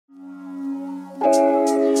What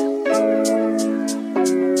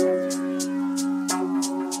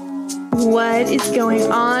is going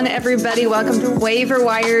on, everybody? Welcome to Waiver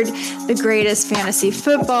Wired, the greatest fantasy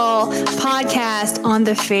football podcast on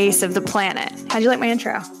the face of the planet. How'd you like my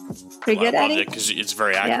intro? Pretty good, Eddie? I loved it because it's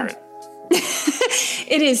very accurate. Yeah.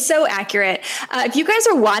 It is so accurate. If you guys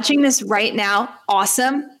are watching this right now,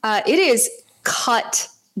 awesome. It is cut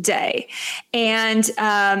day. And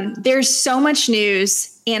there's so much news.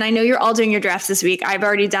 And I know you're all doing your drafts this week. I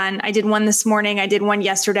did one this morning. I did one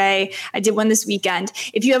yesterday. I did one this weekend.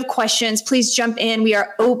 If you have questions, please jump in. We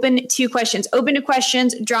are open to questions.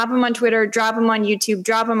 Drop them on Twitter, drop them on YouTube,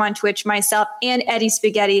 drop them on Twitch, myself and Eddie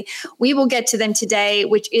Spaghetti. We will get to them today,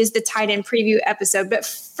 which is the tight end preview episode. But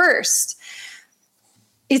first,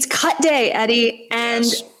 it's cut day, Eddie. And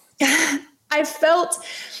yes. I felt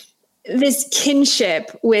this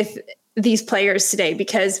kinship with these players today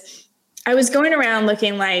because I was going around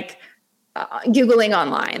looking Googling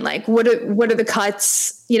online, what are the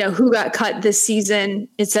cuts, who got cut this season,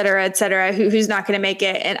 et cetera, who's not going to make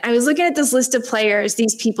it. And I was looking at this list of players.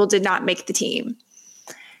 These people did not make the team.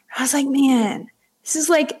 I was like, man, this is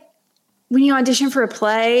like when you audition for a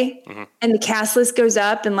play and the cast list goes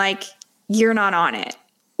up and you're not on it.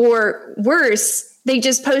 Or worse, they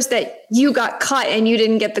just post that you got cut and you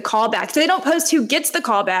didn't get the call back. So they don't post who gets the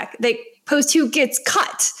call back. They post who gets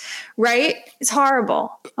cut, right? It's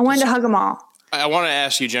horrible. I wanted to hug them all. I want to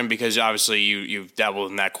ask you, Jim, because obviously you've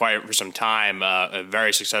dabbled in that quite for some time,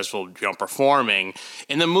 very successful, performing.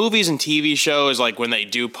 In the movies and TV shows, when they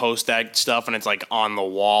do post that stuff and it's on the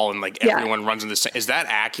wall and everyone runs in the same, is that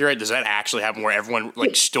accurate? Does that actually happen where everyone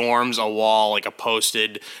storms a wall a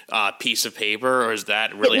posted piece of paper, or is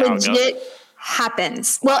that really how it goes?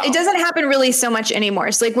 Happens. Well, It doesn't happen really so much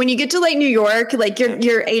anymore. So when you get to New York,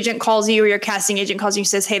 your agent calls you or your casting agent calls you and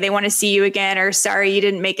says, hey, they want to see you again, or sorry, you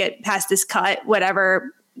didn't make it past this cut,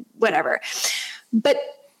 whatever. But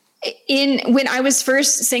when I was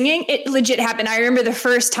first singing, it legit happened. I remember the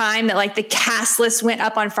first time that the cast list went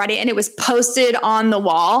up on Friday and it was posted on the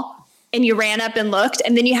wall. And you ran up and looked,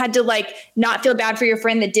 and then you had to not feel bad for your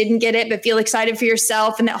friend that didn't get it, but feel excited for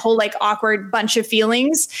yourself, and that whole awkward bunch of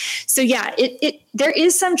feelings. So yeah, there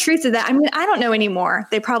is some truth to that. I mean, I don't know anymore.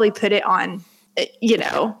 They probably put it on,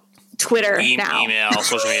 Twitter now. Email,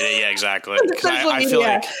 social media. Yeah, exactly. I feel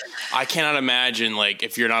I cannot imagine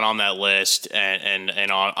if you're not on that list, and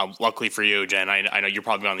luckily for you, Jen, I know you're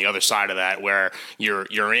probably on the other side of that where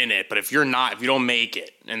you're in it. But if you don't make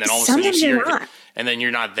it, and then all of a sudden you're not. And then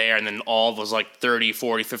you're not there, and then all those 30,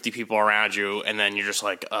 40, 50 people around you, and then you're just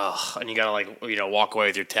ugh, and you gotta walk away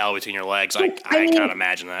with your tail between your legs. I can't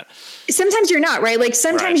imagine that. Sometimes you're not, right?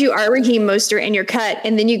 Sometimes you are Raheem Mostert and you're cut,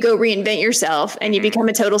 and then you go reinvent yourself and you become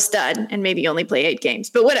a total stud, and maybe you only play 8 games,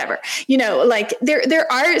 but whatever.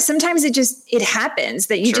 There are sometimes it happens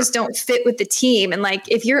that you just don't fit with the team, and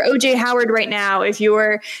if you're OJ Howard right now, if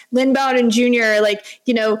you're Lynn Bowden Jr.,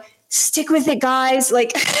 stick with it, guys.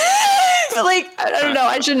 But I don't know.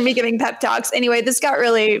 I shouldn't be giving pep talks. Anyway, this got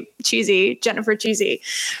really Jennifer cheesy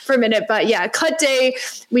for a minute. But yeah, cut day.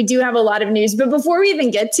 We do have a lot of news. But before we even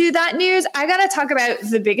get to that news, I got to talk about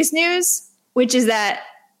the biggest news, which is that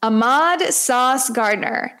Ahmad Sauce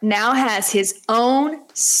Gardner now has his own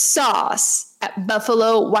sauce at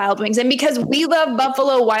Buffalo Wild Wings. And because we love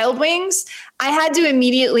Buffalo Wild Wings, I had to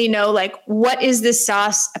immediately know, what is this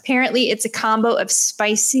sauce? Apparently, it's a combo of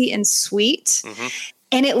spicy and sweet.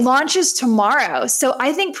 And it launches tomorrow. So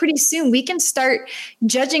I think pretty soon we can start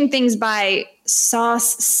judging things by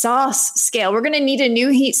sauce scale. We're going to need a new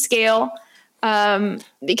heat scale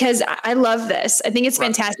because I love this. I think it's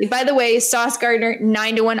fantastic. By the way, Sauce Gardner,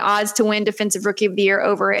 9-1 odds to win Defensive Rookie of the Year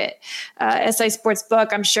over at SI Sportsbook.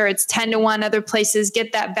 I'm sure it's 10-1 other places.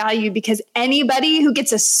 Get that value because anybody who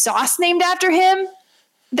gets a sauce named after him,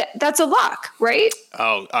 that's a lock, right?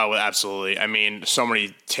 Oh, absolutely. I mean, so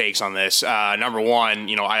many takes on this. Number one,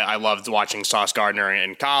 I loved watching Sauce Gardner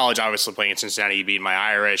in college. Obviously, playing in Cincinnati, he beat my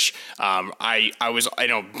Irish. I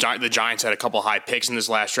know the Giants had a couple high picks in this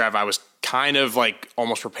last draft. I was kind of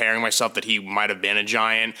almost preparing myself that he might have been a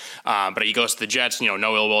Giant. But he goes to the Jets, no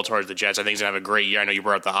ill will towards the Jets. I think he's going to have a great year. I know you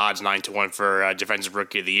brought up the odds 9-1 for Defensive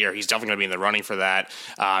Rookie of the Year. He's definitely going to be in the running for that.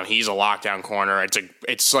 He's a lockdown corner.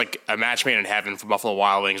 It's like a match made in heaven for Buffalo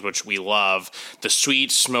Wild Wings, which we love. The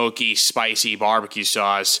sweet, smoky, spicy barbecue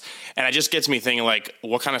sauce. And it just gets me thinking,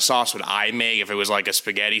 what kind of sauce would I make if it was a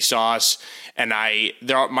spaghetti sauce? And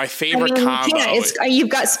my favorite combo. Yeah, you've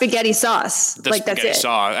got spaghetti sauce. That's it.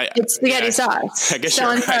 Sauce. It's spaghetti sauce. I guess you're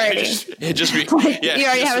right. It just be, yeah, you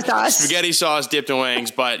already have a sauce. Spaghetti sauce dipped in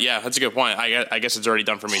wings. But yeah, that's a good point. I guess it's already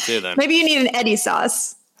done for me too then. Maybe you need an Eddie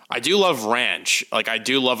sauce. I do love ranch. Like I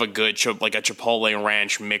do love a good like a Chipotle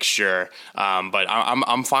ranch mixture. But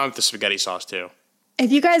I'm fine with the spaghetti sauce too.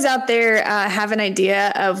 If you guys out there have an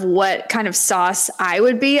idea of what kind of sauce I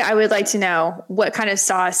would be, I would like to know what kind of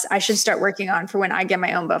sauce I should start working on for when I get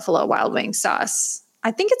my own Buffalo Wild Wings sauce. I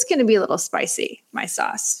think it's going to be a little spicy, my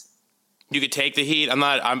sauce. You could take the heat.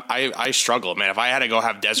 I struggle, man. If I had to go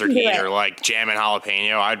have desert heat or like jam and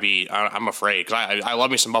jalapeno, I'm afraid because I love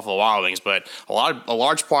me some Buffalo Wild Wings, but a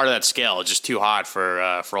large part of that scale is just too hot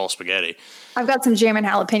for old spaghetti. I've got some jam and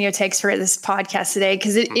jalapeno takes for this podcast today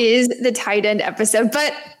because it is the tight end episode,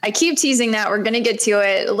 but I keep teasing that. We're going to get to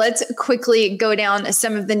it. Let's quickly go down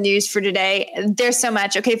some of the news for today. There's so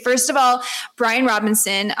much. Okay, first of all, Brian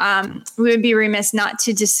Robinson, we would be remiss not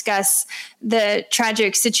to discuss the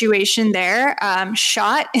tragic situation there.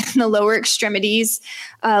 Shot in the lower extremities,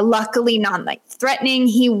 luckily not like threatening.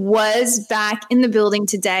 He was back in the building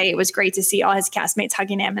today. It was great to see all his castmates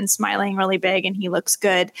hugging him and smiling really big, and he looks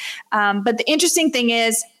good. But the interesting thing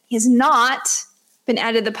is he's not been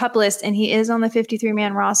added to the PUP list, and he is on the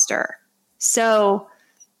 53-man roster. So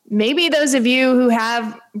maybe those of you who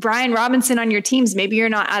have Brian Robinson on your teams, maybe you're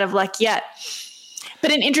not out of luck yet.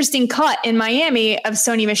 But an interesting cut in Miami of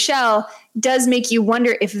Sony Michel does make you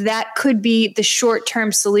wonder if that could be the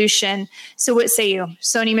short-term solution. So what say you?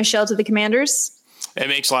 Sony Michel to the Commanders? It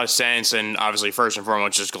makes a lot of sense, and obviously, first and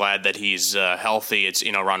foremost, just glad that he's healthy. It's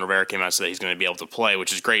Ron Rivera came out so that he's going to be able to play,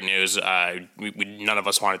 which is great news. None of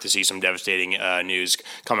us wanted to see some devastating news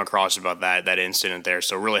come across about that incident there.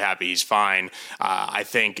 So really happy he's fine. I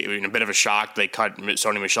think a bit of a shock they cut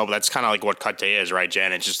Sony Michel, but that's kind of like what cut day is, right,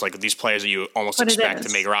 Jen? It's just like these players that you almost expect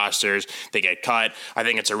to make rosters, they get cut. I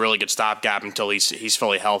think it's a really good stopgap until he's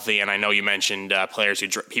fully healthy. And I know you mentioned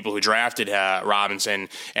people who drafted Robinson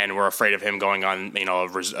and were afraid of him going on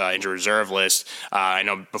injured reserve list. I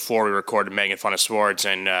know before we recorded Making Fun of Sports,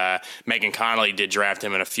 and Megan Connolly did draft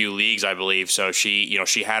him in a few leagues, I believe. So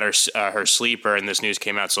she had her sleeper, and this news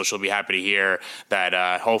came out. So she'll be happy to hear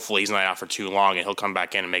that. Hopefully, he's not out for too long, and he'll come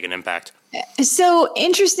back in and make an impact. So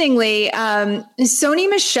interestingly, Sony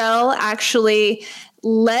Michel actually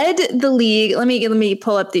led the league. Let me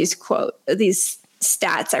pull up these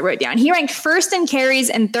stats I wrote down. He ranked first in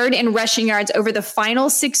carries and third in rushing yards over the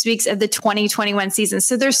final 6 weeks of the 2021 season.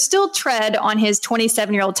 So there's still tread on his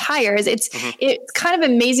 27-year-old tires. It's kind of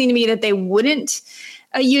amazing to me that they wouldn't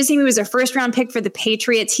use him. He was a first-round pick for the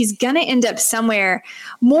Patriots. He's going to end up somewhere.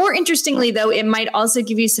 More interestingly, though, it might also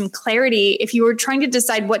give you some clarity if you were trying to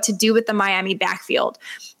decide what to do with the Miami backfield.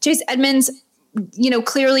 Chase Edmonds,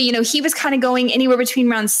 clearly, he was kind of going anywhere between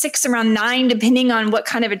round 6 and round 9, depending on what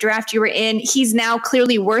kind of a draft you were in. He's now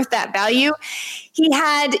clearly worth that value. He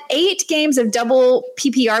had 8 games of double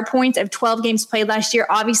PPR points of 12 games played last year,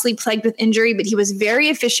 obviously plagued with injury, but he was very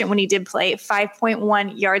efficient when he did play,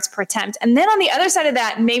 5.1 yards per attempt. And then on the other side of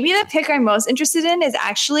that, maybe the pick I'm most interested in is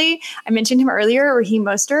actually, I mentioned him earlier, Raheem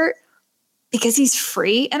Mostert, because he's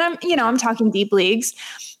free. And I'm talking deep leagues,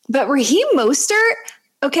 but Raheem Mostert,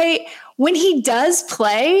 okay, when he does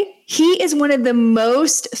play, he is one of the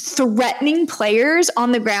most threatening players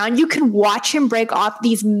on the ground. You can watch him break off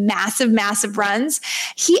these massive, massive runs.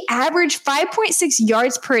 He averaged 5.6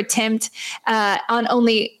 yards per attempt on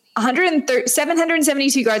only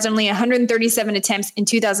 772 yards, only 137 attempts in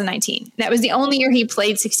 2019. That was the only year he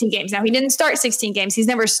played 16 games. Now, he didn't start 16 games. He's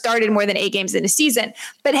never started more than 8 games in a season.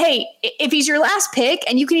 But hey, if he's your last pick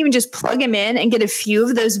and you can even just plug him in and get a few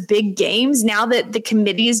of those big games now that the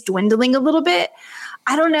committee is dwindling a little bit,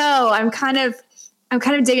 I don't know. I'm kind of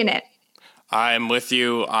digging it. I'm with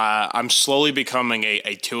you. I'm slowly becoming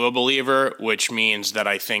a Tua believer, which means that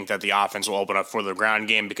I think that the offense will open up for the ground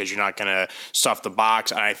game because you're not going to stuff the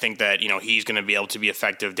box. And I think that, he's going to be able to be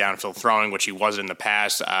effective downfield throwing, which he was in the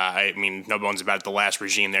past. No bones about it. The last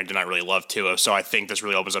regime there did not really love Tua. So I think this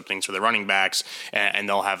really opens up things for the running backs, and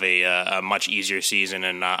they'll have a much easier season.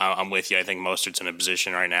 And I'm with you. I think Mostert's in a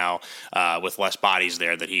position right now with less bodies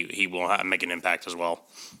there that he will make an impact as well.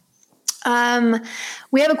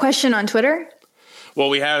 We have a question on Twitter. Well,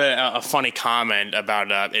 we have a funny comment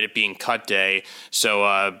about it being cut day. So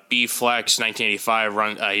BFlex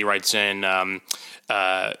 1985 he writes in,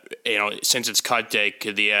 since it's cut day,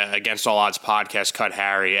 could the Against All Odds podcast cut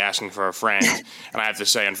Harry, asking for a friend? And I have to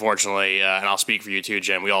say, unfortunately, and I'll speak for you too,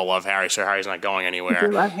 Jen, we all love Harry, so Harry's not going anywhere.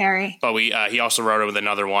 We love Harry. But he also wrote it with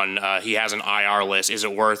another one. He has an IR list. Is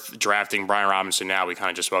it worth drafting Brian Robinson now? We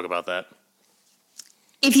kind of just spoke about that.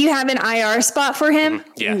 If you have an IR spot for him,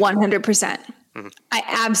 100%. Mm-hmm. I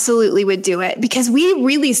absolutely would do it because we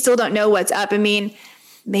really still don't know what's up. I mean,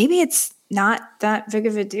 maybe it's not that big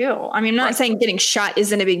of a deal. I mean, I'm not saying getting shot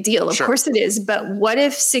isn't a big deal. Of course it is. But what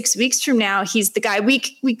if 6 weeks from now, he's the guy? We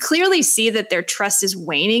clearly see that their trust is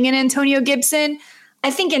waning in Antonio Gibson.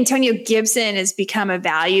 I think Antonio Gibson has become a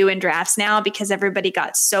value in drafts now because everybody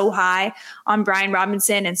got so high on Brian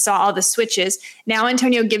Robinson and saw all the switches. Now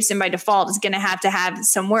Antonio Gibson by default is going to have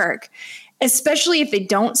some work, especially if they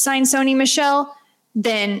don't sign Sony Michel.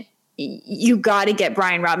 Then you got to get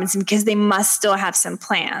Brian Robinson because they must still have some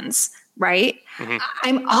plans. Right. Mm-hmm.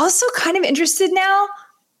 I'm also kind of interested now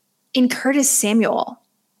in Curtis Samuel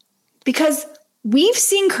because we've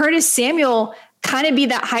seen Curtis Samuel kind of be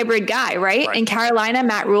that hybrid guy, right? In Carolina,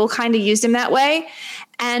 Matt Rule kind of used him that way.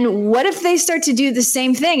 And what if they start to do the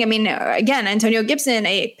same thing? I mean, again, Antonio Gibson,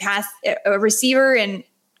 a receiver in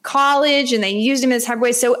college, and they used him as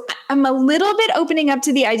hybrid. So I'm a little bit opening up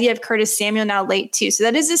to the idea of Curtis Samuel now late too. So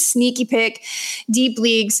that is a sneaky pick, deep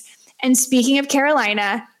leagues. And speaking of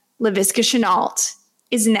Carolina, Laviska Shenault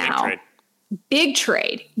is now big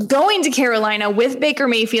trade going to Carolina with Baker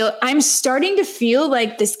Mayfield. I'm starting to feel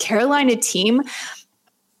like this Carolina team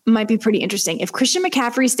might be pretty interesting if Christian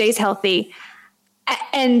McCaffrey stays healthy.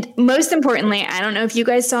 And most importantly, I don't know if you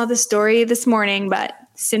guys saw the story this morning, but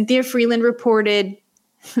Cynthia Freeland reported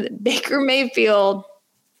that Baker Mayfield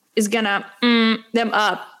is going to them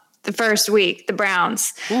up the first week, the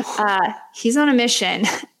Browns. He's on a mission.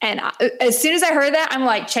 And as soon as I heard that, I'm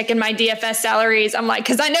like checking my DFS salaries. I'm like,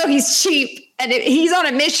 because I know he's cheap and he's on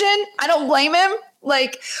a mission. I don't blame him.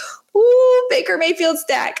 Like, Baker Mayfield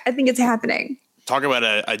stack. I think it's happening. Talk about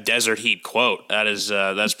a desert heat quote. That's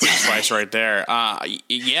pretty spice right there.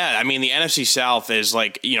 Yeah, I mean the NFC South is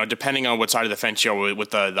like, depending on what side of the fence you're with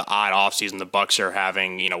the odd offseason the Bucs are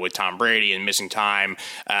having, with Tom Brady and missing time.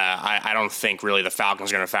 I don't think really the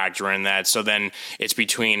Falcons are going to factor in that. So then it's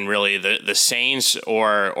between really the Saints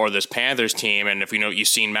or this Panthers team. And if you've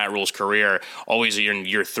seen Matt Rule's career, always in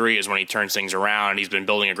year 3 is when he turns things around. He's been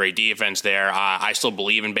building a great defense there. I still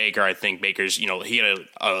believe in Baker. I think Baker's, he had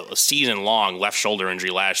a season long left shoulder injury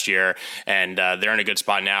last year, and they're in a good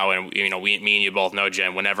spot now. And me and you both know,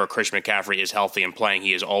 Jen, whenever Christian McCaffrey is healthy and playing,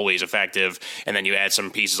 he is always effective. And then you add some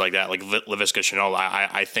pieces like that, like Laviska Shenault.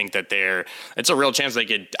 I think that it's a real chance they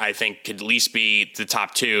could at least be the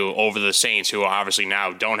top 2 over the Saints, who obviously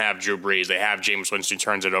now don't have Drew Brees. They have Jameis Winston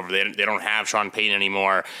turns it over. They don't have Sean Payton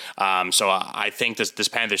anymore. So I think this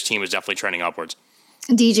Panthers team is definitely trending upwards.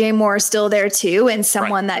 DJ Moore is still there too, and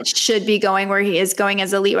someone that should be going where he is going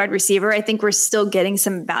as a elite wide receiver. I think we're still getting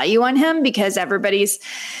some value on him because everybody's,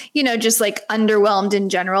 just like underwhelmed in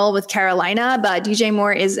general with Carolina. But DJ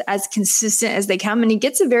Moore is as consistent as they come, and he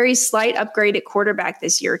gets a very slight upgrade at quarterback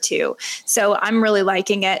this year too. So I'm really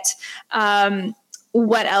liking it.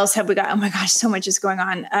 What else have we got? Oh my gosh, so much is going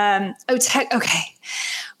on. Okay.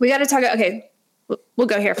 We got to talk. Okay. We'll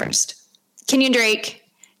go here first. Kenyon Drake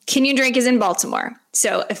is in Baltimore.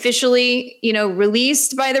 So officially,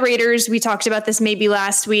 released by the Raiders. We talked about this maybe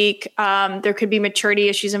last week. There could be maturity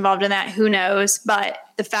issues involved in that. Who knows? But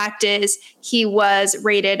the fact is he was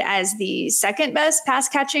rated as the second best pass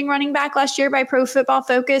catching running back last year by Pro Football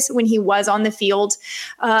Focus when he was on the field.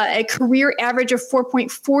 A career average of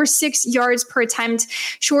 4.46 yards per attempt.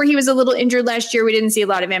 Sure, he was a little injured last year. We didn't see a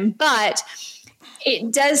lot of him, but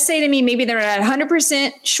it does say to me, maybe they're not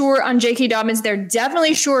 100% sure on J.K. Dobbins. They're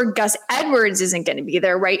definitely sure Gus Edwards isn't going to be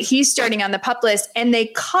there, right? He's starting on the PUP list, and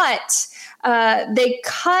they cut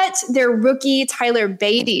their rookie Tyler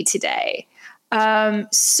Beatty today.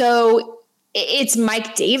 So it's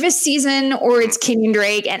Mike Davis season or it's Kenyon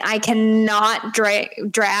Drake, and I cannot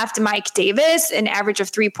draft Mike Davis, an average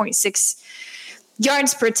of 3.6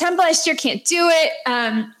 yards per attempt last year. Can't do it.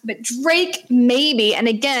 But Drake, maybe. And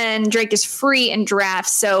again, Drake is free in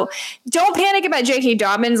drafts. So don't panic about J.K.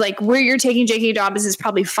 Dobbins. Like where you're taking J.K. Dobbins is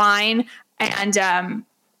probably fine. And,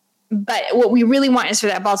 but what we really want is for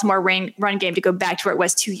that Baltimore run game to go back to where it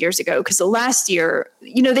was 2 years ago. Because the last year,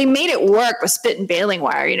 they made it work with spit and baling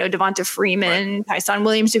wire. Devonta Freeman, Tyson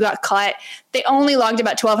Williams, who got cut. They only logged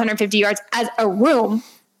about 1,250 yards as a room.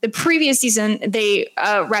 The previous season, they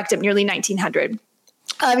racked up nearly 1,900.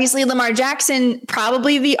 Obviously, Lamar Jackson,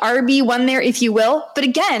 probably the RB1 there, if you will. But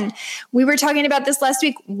again, we were talking about this last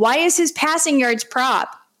week. Why is his passing yards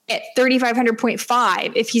prop at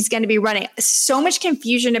 3,500.5 if he's going to be running? So much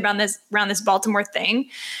confusion around this Baltimore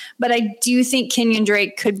thing. But I do think Kenyon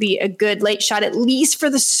Drake could be a good late shot, at least for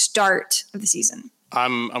the start of the season.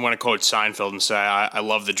 I'm going to quote Seinfeld and say I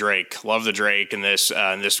love the Drake, and this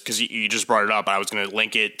because you just brought it up. I was going to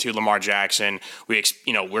link it to Lamar Jackson. We're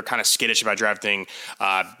kind of skittish about drafting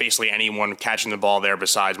basically anyone catching the ball there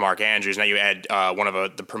besides Mark Andrews. Now you add one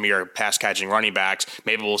of the premier pass catching running backs.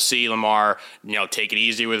 Maybe we'll see Lamar take it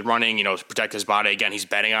easy with running. Protect his body. Again, he's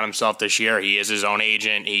betting on himself this year. He is his own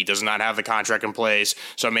agent. He does not have the contract in place.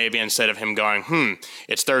 So maybe instead of him going,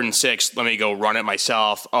 it's 3rd and 6, let me go run it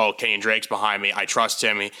myself. Oh, Kenyon Drake's behind me. I trust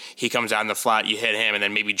him. He comes out in the flat, you hit him, and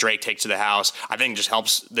then maybe Drake takes to the house. I think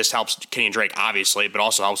this helps Kenyon Drake, obviously, but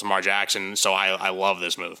also helps Lamar Jackson. So I love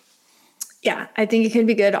this move. Yeah, I think it could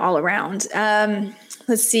be good all around.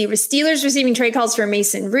 Let's see. Steelers receiving trade calls for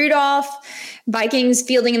Mason Rudolph. Vikings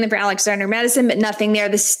fielding in the for Alexander Madison, but nothing there.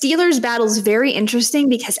 The Steelers battle is very interesting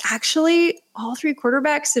because actually all 3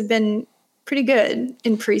 quarterbacks have been pretty good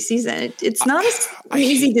in preseason. It's not an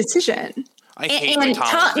easy decision. I hate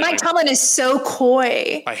Mike Tomlin is so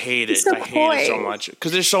coy. I hate it. I hate it so much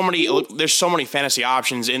because there's so many fantasy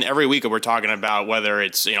options in every week that we're talking about, whether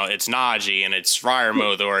it's it's Najee and it's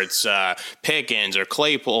Freiermuth or it's Pickens or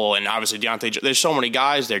Claypool and obviously Deontay. There's so many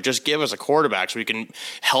guys there. Just give us a quarterback so we can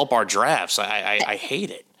help our drafts. I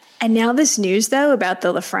hate it. And now this news, though, about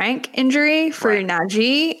the LaFranc injury for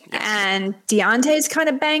Najee and Deontay's kind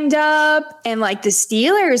of banged up. And the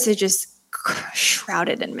Steelers are just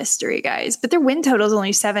shrouded in mystery, guys. But their win total is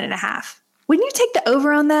only 7.5. Wouldn't you take the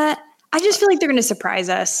over on that? I just feel like they're going to surprise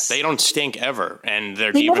us. They don't stink ever. And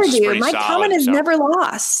their they defense never is do. pretty Mike solid. Tomlin has never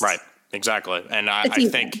lost. Right. Exactly. And I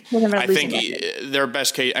think their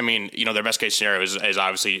best case, their best case scenario is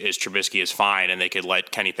obviously Trubisky is fine and they could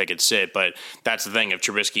let Kenny Pickett sit. But that's the thing. If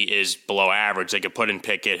Trubisky is below average, they could put in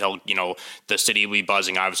Pickett. He'll, the city will be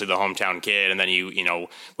buzzing, obviously the hometown kid. And then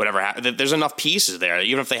whatever. There's enough pieces there.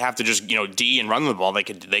 Even if they have to just, D and run the ball, they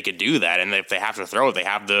could do that. And if they have to throw it, they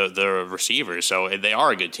have the receivers. So they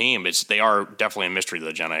are a good team. They are definitely a mystery to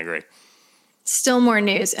the Jen. I agree. Still more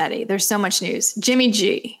news, Eddie. There's so much news. Jimmy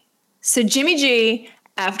G. So Jimmy G,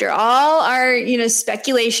 after all our,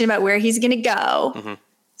 speculation about where he's going to go,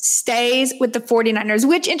 stays with the 49ers,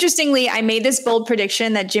 which interestingly, I made this bold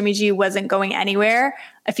prediction that Jimmy G wasn't going anywhere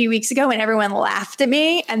a few weeks ago and everyone laughed at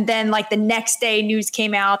me. And then the next day news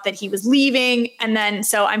came out that he was leaving. And then,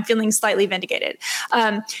 so I'm feeling slightly vindicated.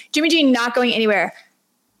 Jimmy G not going anywhere.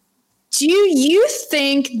 Do you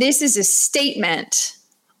think this is a statement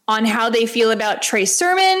on how they feel about Trey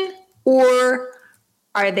Sermon, or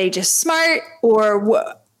are they just smart, or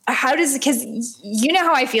how does, because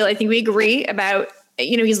how I feel, I think we agree about,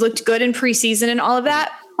 he's looked good in preseason and all of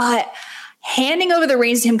that, but handing over the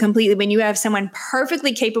reins to him completely when you have someone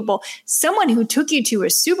perfectly capable, someone who took you to a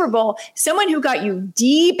Super Bowl, someone who got you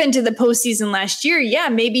deep into the postseason last year. Yeah,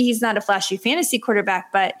 maybe he's not a flashy fantasy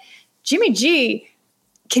quarterback, but Jimmy G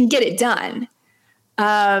can get it done.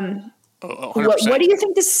 What do you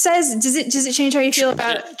think this says? Does it change how you feel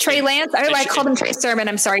about Trey Lance? I called him Trey Sermon.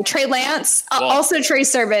 I'm sorry. Trey Lance. Also Trey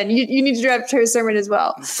Sermon. You need to draft Trey Sermon as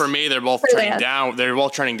well. For me, they're both trending down. They're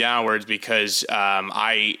both trending downwards because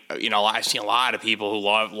I've seen a lot of people who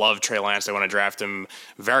love Trey Lance. They want to draft him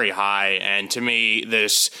very high. And to me,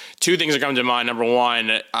 there's 2 things that come to mind. Number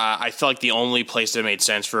one, I feel like the only place that made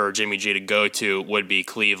sense for Jimmy G to go to would be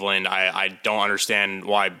Cleveland. I don't understand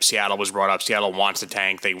why Seattle was brought up. Seattle wants to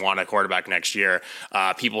tank. They want a quarterback next year.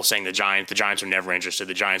 People saying the Giants are never interested.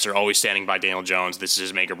 The Giants are always standing by Daniel Jones. This is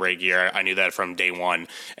his make or break year. I knew that from day one.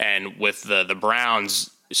 And with the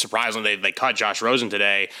Browns, surprisingly, they cut Josh Rosen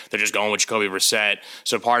today. They're just going with Jacoby Brissett.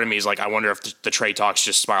 So part of me is I wonder if the trade talks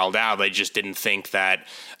just spiraled out. They just didn't think that,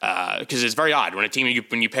 because it's very odd when a team,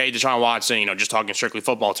 when you pay Deshaun Watson, just talking strictly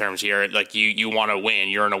football terms here, you want to win.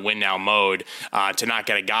 You're in a win now mode. To not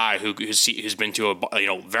get a guy who's been to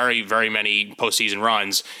very, very many postseason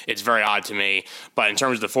runs, it's very odd to me. But in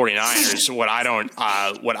terms of the 49ers, what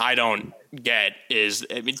I don't get is,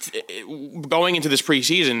 going into this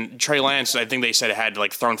preseason, Trey Lance, I think they said, had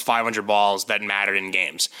thrown 500 balls that mattered in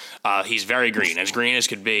games. He's very green as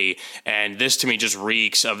could be, and this to me just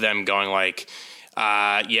reeks of them going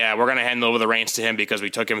we're going to hand over the reins to him because we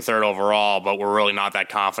took him 3rd overall, but we're really not that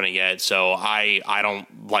confident yet. So I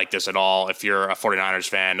don't like this at all. If you're a 49ers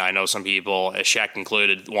fan, I know some people, Shaq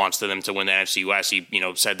included, wants them to win the NFC West. He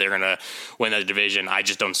said they're going to win that division. I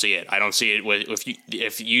just don't see it. I don't see it.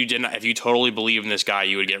 If you totally believe in this guy,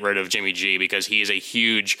 you would get rid of Jimmy G because he is a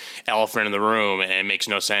huge elephant in the room and it makes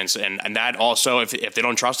no sense. And that also, if they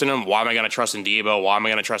don't trust in him, why am I going to trust in Debo? Why am I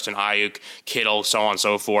going to trust in Ayuk, Kittle, so on and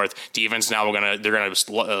so forth? Defense now they're going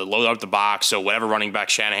to load up the box. So whatever running back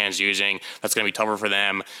Shanahan's using, that's going to be tougher for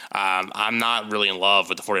them. I'm not really in love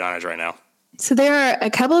with the 49ers right now. So there are a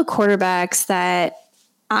couple of quarterbacks that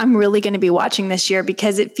I'm really going to be watching this year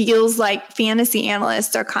because it feels like fantasy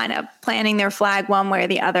analysts are kind of planting their flag one way or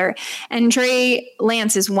the other. And Trey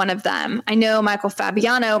Lance is one of them. I know Michael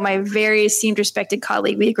Fabiano, my very esteemed, respected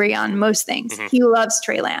colleague, we agree on most things. Mm-hmm. He loves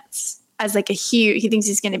Trey Lance as like he thinks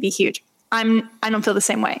he's going to be huge. I don't feel the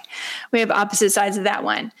same way. We have opposite sides of that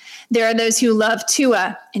one. There are those who love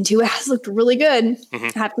Tua, and Tua has looked really good,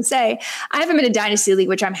 I have to say. I have him in a dynasty league,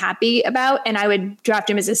 which I'm happy about, and I would draft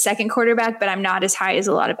him as a second quarterback, but I'm not as high as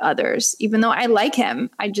a lot of others. Even though I like him,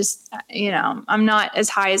 I just, I'm not as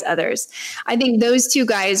high as others. I think those two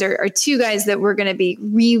guys are two guys that we're going to be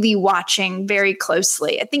really watching very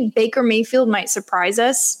closely. I think Baker Mayfield might surprise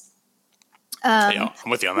us. I'm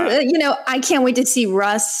with you on that. I can't wait to see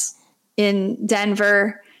Russ in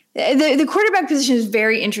Denver. The quarterback position is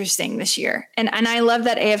very interesting this year. And I love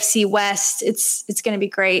that AFC West. It's going to be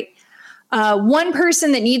great. One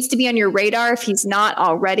person that needs to be on your radar, if he's not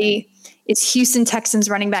already, is Houston Texans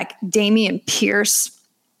running back Dameon Pierce.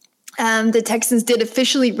 The Texans did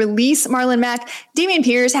officially release Marlon Mack. Dameon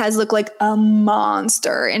Pierce has looked like a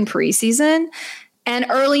monster in preseason. And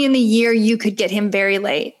early in the year, you could get him very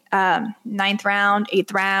late. 9th round,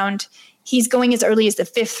 8th round. He's going as early as the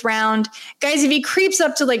 5th round. Guys, if he creeps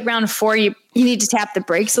up to like round 4, you need to tap the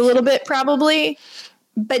brakes a little bit probably.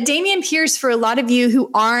 But Dameon Pierce, for a lot of you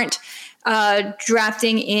who aren't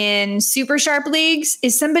drafting in super sharp leagues,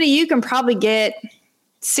 is somebody you can probably get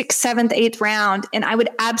 6th, 7th, 8th round. And I would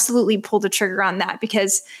absolutely pull the trigger on that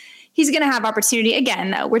because he's going to have opportunity.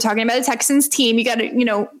 Again, we're talking about a Texans team. You got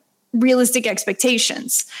to, realistic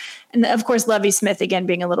expectations. And of course, Lovie Smith, again,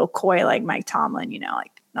 being a little coy like Mike Tomlin,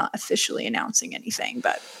 like not officially announcing anything,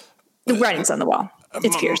 but the writing's on the wall.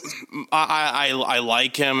 It's Pierce. I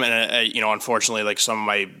like him, and unfortunately, like some of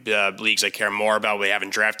my leagues I care more about, we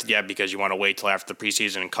haven't drafted yet because you want to wait till after the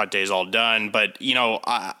preseason and cut days all done. But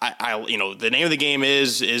the name of the game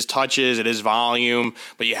is touches, it is volume,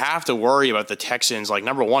 but you have to worry about the Texans. Like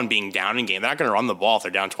number one, being down in game, they're not going to run the ball if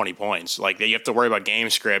they're down 20 points. Like you have to worry about game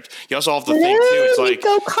script. You also have to think too. It's like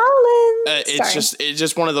go Collins. It's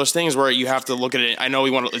just one of those things where you have to look at it. I know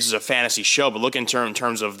this is a fantasy show, but look in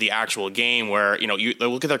terms of the actual game where you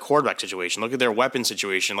look at their quarterback situation, look at their weapon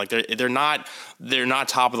situation. Like they're not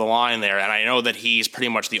top of the line there. And I know that he's pretty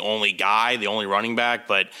much the only guy, the only running back.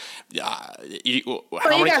 But you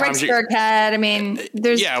got Rex Burkhead. I mean,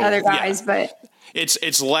 there's other guys, but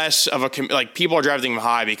it's less of people are drafting him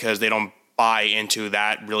high because they don't buy into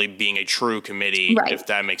that really being a true committee, right, if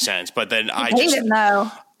that makes sense. But then I hate him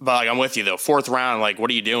though. But I'm with you though. 4th round, what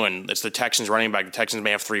are you doing? It's the Texans running back. The Texans may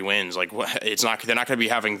have 3 wins. They're not going to be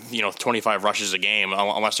having 25 rushes a game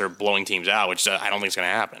unless they're blowing teams out, which I don't think is going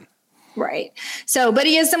to happen. Right. So, but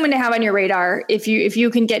he is someone to have on your radar. If you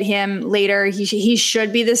can get him later, he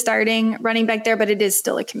should be the starting running back there. But it is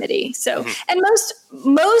still a committee. So, and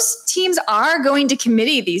most teams are going to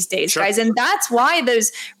committee these days, guys, and that's why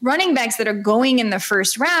those running backs that are going in the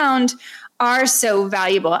 1st round are so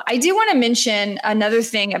valuable. I do want to mention another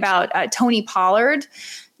thing about Tony Pollard.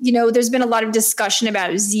 There's been a lot of discussion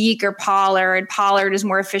about Zeke or Pollard. Pollard is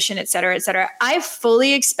more efficient, et cetera, et cetera. I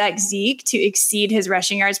fully expect Zeke to exceed his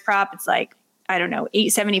rushing yards prop. It's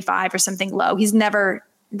 875 or something low. He's never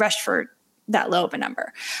rushed for that low of a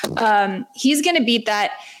number. He's going to beat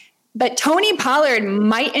that. But Tony Pollard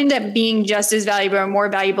might end up being just as valuable or more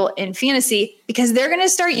valuable in fantasy because they're going to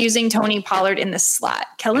start using Tony Pollard in the slot.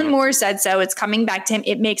 Kellen Moore said so. It's coming back to him.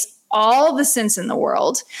 It makes all the sense in the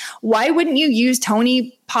world. Why wouldn't you use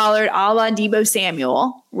Tony Pollard a la Deebo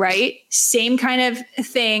Samuel, right? Same kind of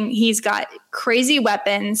thing. He's got crazy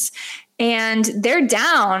weapons and they're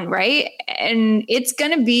down, right? And it's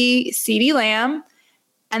going to be CeeDee Lamb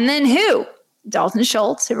and then who? Dalton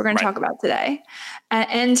Schultz, who we're going to talk about today.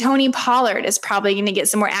 And Tony Pollard is probably going to get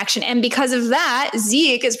some more action. And because of that,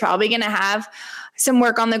 Zeke is probably going to have some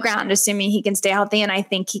work on the ground, assuming he can stay healthy. And I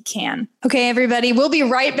think he can. Okay, everybody, we'll be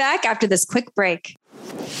right back after this quick break.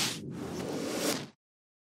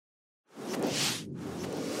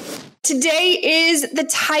 Today is the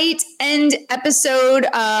tight end episode.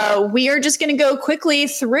 We are just going to go quickly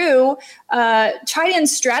through tight end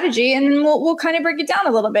strategy, and then we'll kind of break it down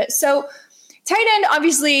a little bit. So tight end,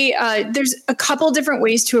 obviously, there's a couple different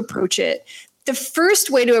ways to approach it. The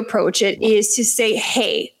first way to approach it is to say,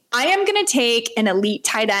 hey, I am going to take an elite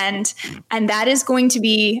tight end, and that is going to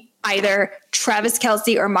be either Travis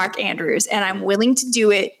Kelce or Mark Andrews, and I'm willing to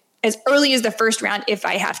do it as early as the 1st round if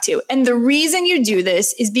I have to. And the reason you do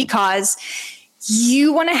this is because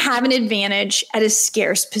you want to have an advantage at a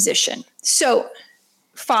scarce position. So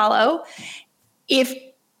follow. If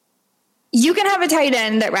you can have a tight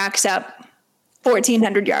end that racks up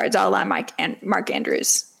 1,400 yards, a la Mark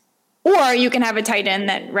Andrews, Or you can have a tight end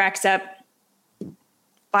that racks up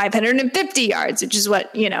 550 yards, which is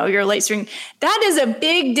what, your late string. That is a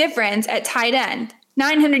big difference at tight end,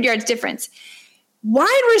 900 yards difference.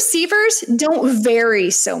 Wide receivers don't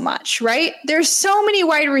vary so much, right? There's so many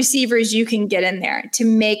wide receivers you can get in there to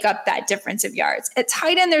make up that difference of yards. At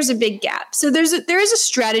tight end, there's a big gap. So there is a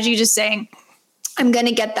strategy just saying, I'm going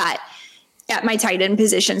to get that at my tight end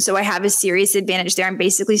position. So I have a serious advantage there. I'm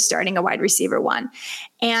basically starting a wide receiver one.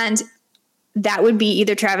 And that would be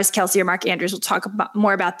either Travis Kelce or Mark Andrews. We'll talk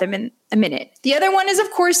more about them in a minute. The other one is,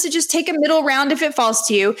 of course, to just take a middle round if it falls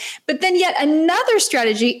to you. But then yet another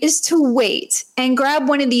strategy is to wait and grab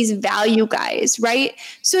one of these value guys, right?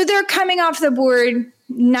 So they're coming off the board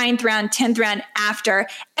 9th round, 10th round after,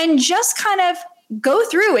 and just kind of go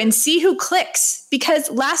through and see who clicks.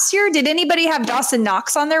 Because last year, did anybody have Dawson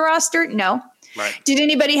Knox on their roster? No. Right. Did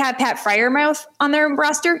anybody have Pat Freiermuth on their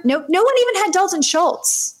roster? No. No one even had Dalton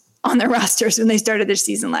Schultz on their rosters when they started their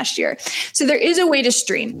season last year. So there is a way to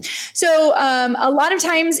stream. So a lot of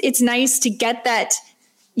times it's nice to get that.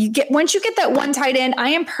 Once you get that one tight end, I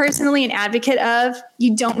am personally an advocate of,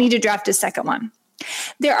 you don't need to draft a second one.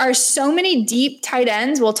 There are so many deep tight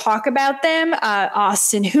ends. We'll talk about them.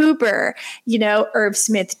 Austin Hooper, Irv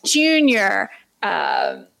Smith Jr.,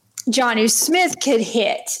 Jonnu Smith could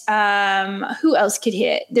hit. Who else could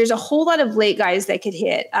hit? There's a whole lot of late guys that could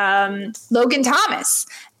hit. Logan Thomas,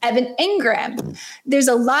 Evan Ingram. There's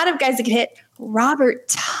a lot of guys that could hit. Robert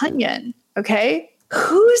Tonyan, okay?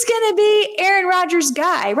 Who's going to be Aaron Rodgers'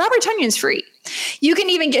 guy? Robert Tonyan's free. You can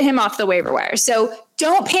even get him off the waiver wire. So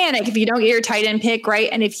don't panic if you don't get your tight end pick, right?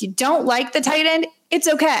 And if you don't like the tight end, it's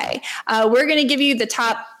okay. We're going to give you the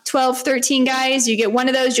top 12, 13 guys. You get one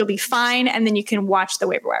of those, you'll be fine. And then you can watch the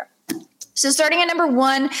waiver wire. So starting at number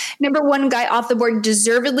one guy off the board,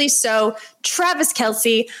 deservedly so, Travis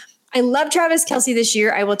Kelce. I love Travis Kelce this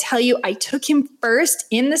year. I will tell you, I took him first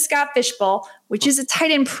in the Scott Fish Bowl, which is a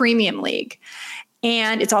tight end premium league.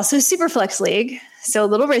 And it's also a super flex league, so a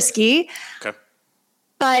little risky. Okay.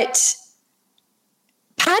 But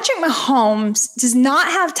Patrick Mahomes does not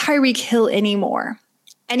have Tyreek Hill anymore.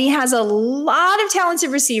 And he has a lot of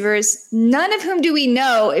talented receivers, none of whom do we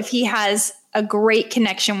know if he has a great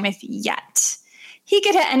connection with yet. He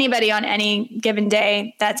could hit anybody on any given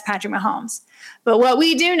day. That's Patrick Mahomes. But what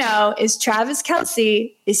we do know is Travis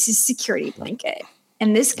Kelce is his security blanket.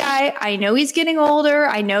 And this guy, I know he's getting older.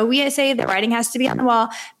 I know we say the writing has to be on the wall,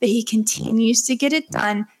 but he continues to get it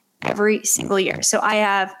done every single year. So I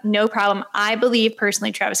have no problem. I believe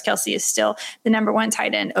personally Travis Kelce is still the number one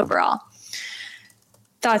tight end overall.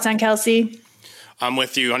 Thoughts on Kelce? I'm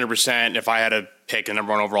with you 100%. If I had to pick a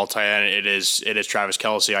number one overall tight end, it is Travis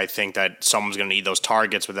Kelce. I think that someone's going to need those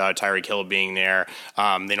targets without Tyreek Hill being there.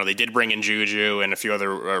 They did bring in Juju and a few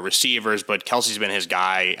other receivers, but Kelce's been his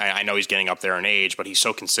guy. I know he's getting up there in age, but he's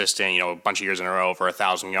so consistent, a bunch of years in a row for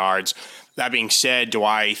 1,000 yards. That being said, do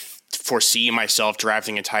I foresee myself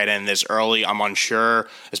drafting a tight end this early? I'm unsure,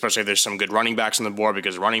 especially if there's some good running backs on the board,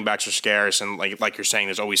 because running backs are scarce, and like you're saying,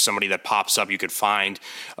 there's always somebody that pops up you could find.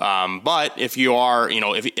 But if you are,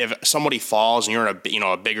 if somebody falls and you're in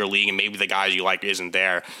a bigger league and maybe the guys you like isn't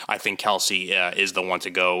there, I think Kelce is the one to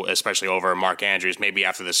go, especially over Mark Andrews. Maybe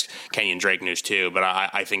after this Kenyon Drake news too, but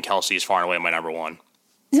I think Kelce is far and away my number one.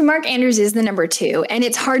 So Mark Andrews is the number two, and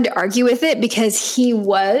it's hard to argue with it because he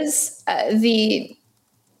was the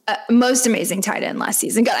most amazing tight end last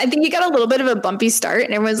season. I think he got a little bit of a bumpy start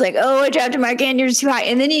and everyone's like, oh, I drafted Mark Andrews too high.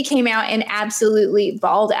 And then he came out and absolutely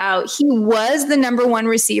balled out. He was the number one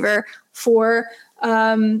receiver for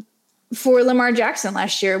Lamar Jackson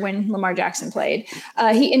last year when Lamar Jackson played.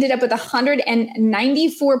 He ended up with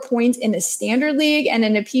 194 points in the standard league, and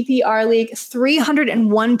in a PPR league,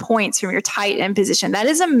 301 points from your tight end position. That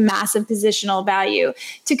is a massive positional value.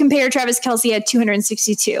 To compare, Travis Kelce had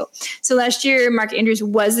 262. So last year, Mark Andrews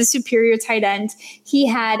was the superior tight end. He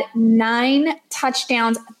had 9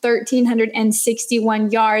 touchdowns,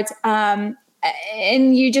 1,361 yards.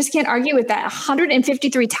 And you just can't argue with that.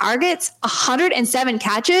 153 targets, 107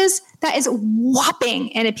 catches. That is whopping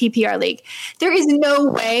in a PPR league. There is no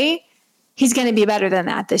way he's going to be better than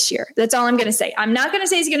that this year. That's all I'm going to say. I'm not going to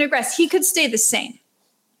say he's going to regress. He could stay the same,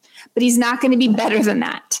 but he's not going to be better than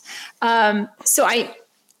that.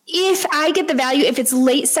 If I get the value, if it's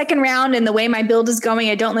late second round and the way my build is going,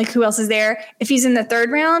 I don't like who else is there. If he's in the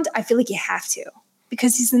third round, I feel like you have to,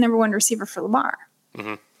 because he's the number one receiver for Lamar.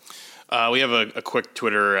 Mm-hmm. We have a quick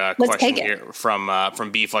Twitter question here from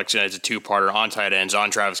BFlex. It's a two-parter on tight ends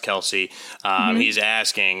on Travis Kelce. He's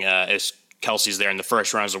asking, is Kelce's there in the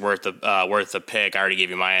first round, is it worth the pick? I already gave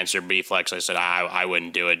you my answer, BFlex. I said I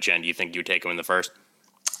wouldn't do it. Jen, do you think you would take him in the first?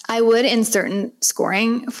 I would in certain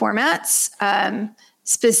scoring formats,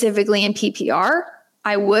 specifically in PPR.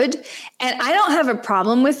 I would. And I don't have a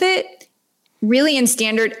problem with it really in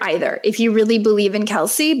standard either, if you really believe in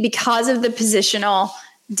Kelce, because of the positional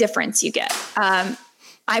difference you get.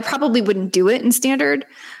 I probably wouldn't do it in standard,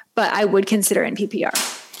 but I would consider it in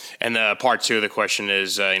PPR. And part two of the question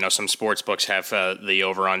is, some sports books have the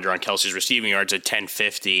over-under on Kelce's receiving yards at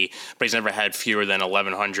 1,050, but he's never had fewer than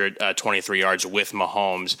 1,123 yards with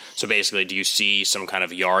Mahomes. So basically, do you see some kind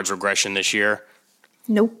of yards regression this year?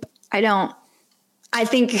 Nope, I don't. I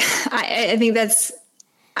think Kelce's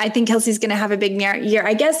going to have a big year.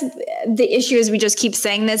 I guess the issue is we just keep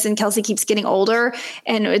saying this and Kelce keeps getting older,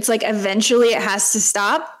 and it's like eventually it has to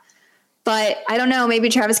stop. But I don't know, maybe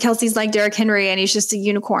Travis Kelce's like Derrick Henry and he's just a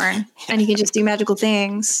unicorn and he can just do magical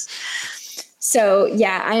things. So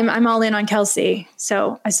yeah, I'm all in on Kelce.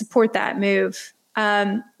 So I support that move.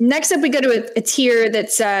 Next up, we go to a tier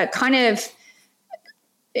that's kind of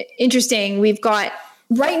interesting. We've got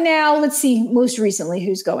right now, let's see, most recently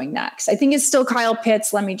who's going next. I think it's still Kyle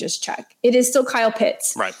Pitts. Let me just check. It is still Kyle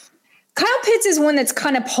Pitts. Right. Kyle Pitts is one that's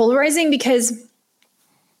kind of polarizing because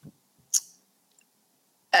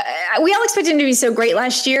we all expected him to be so great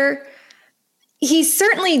last year. He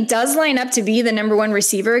certainly does line up to be the number one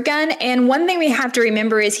receiver again. And one thing we have to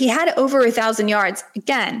remember is he had over 1,000 yards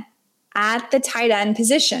again at the tight end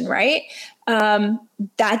position, right?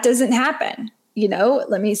 That doesn't happen.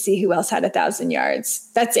 Let me see who else had 1,000 yards.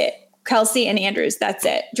 That's it. Kelce and Andrews. That's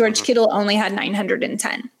it. George Kittle only had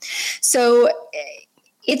 910. So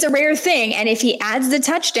it's a rare thing. And if he adds the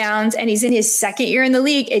touchdowns and he's in his second year in the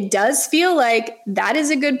league, it does feel like that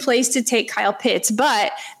is a good place to take Kyle Pitts.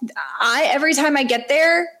 But every time I get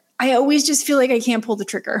there, I always just feel like I can't pull the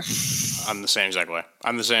trigger. I'm the same exact way.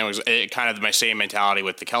 I'm the same, kind of my same mentality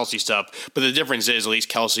with the Kelce stuff. But the difference is, at least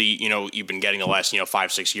Kelce, you've been getting the last,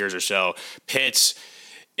 5-6 years or so. Pitts,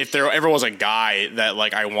 if there ever was a guy that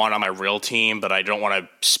like I want on my real team, but I don't want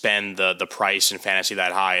to spend the price in fantasy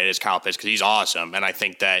that high, it is Kyle Pitts because he's awesome. And I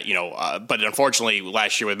think that, but unfortunately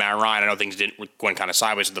last year with Matt Ryan, I know things went kind of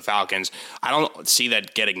sideways with the Falcons. I don't see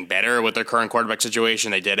that getting better with their current quarterback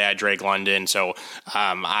situation. They did add Drake London. So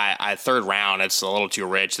I third round, it's a little too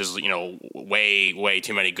rich. There's, way, way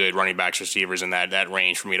too many good running backs, receivers in that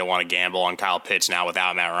range for me to want to gamble on Kyle Pitts now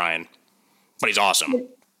without Matt Ryan. But he's awesome.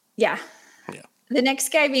 Yeah. The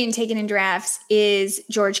next guy being taken in drafts is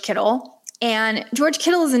George Kittle. And George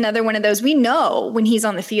Kittle is another one of those. We know when he's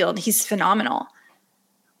on the field, he's phenomenal.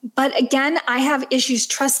 But again, I have issues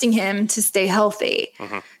trusting him to stay healthy.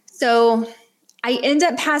 Mm-hmm. So I end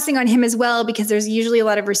up passing on him as well because there's usually a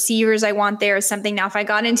lot of receivers I want there or something. Now, if I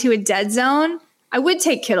got into a dead zone, I would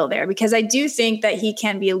take Kittle there because I do think that he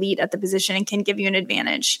can be elite at the position and can give you an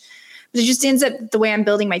advantage. But it just ends up the way I'm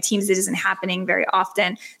building my teams, it isn't happening very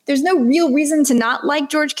often. There's no real reason to not like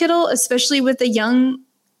George Kittle, especially with a young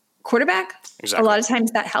quarterback. Exactly. A lot of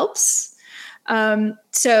times that helps.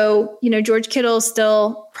 So, George Kittle is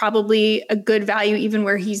still probably a good value even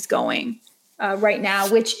where he's going right now,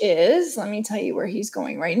 which is, let me tell you where he's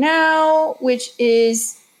going right now, which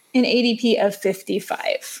is an ADP of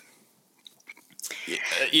 55.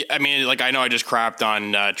 I mean, like, I know I just crapped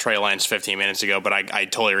on Trey Lance 15 minutes ago, but I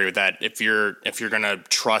totally agree with that. If you're going to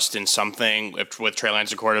trust in something with Trey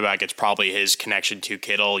Lance, a quarterback, it's probably his connection to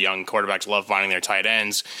Kittle. Young quarterbacks love finding their tight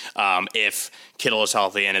ends. If Kittle is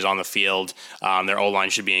healthy and is on the field, their O-line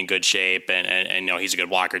should be in good shape, and he's a good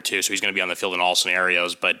blocker too, so he's going to be on the field in all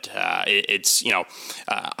scenarios. But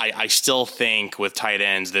I still think with tight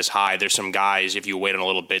ends this high, there's some guys, if you wait on a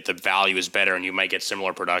little bit, the value is better and you might get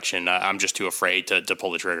similar production. I'm just too afraid to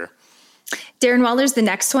pull the trigger. Darren Waller's the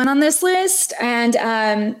next one on this list. And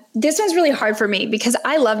this one's really hard for me because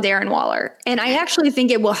I love Darren Waller. And I actually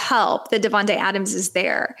think it will help that Devontae Adams is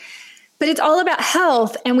there. But it's all about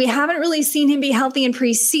health. And we haven't really seen him be healthy in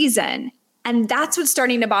preseason. And that's what's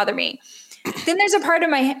starting to bother me. Then there's a part of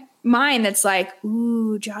my mind that's like,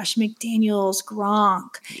 ooh, Josh McDaniels,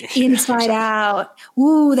 Gronk, inside out.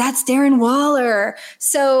 Ooh, that's Darren Waller.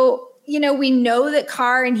 So, we know that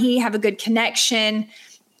Carr and he have a good connection.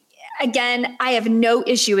 Again, I have no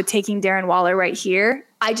issue with taking Darren Waller right here.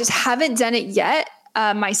 I just haven't done it yet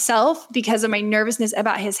myself because of my nervousness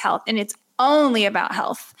about his health. And it's only about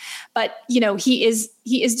health. But, he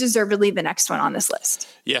is deservedly the next one on this list.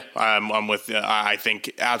 Yeah, I'm with. I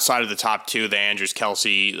think outside of the top two, the Andrews,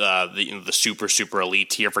 Kelsey, the super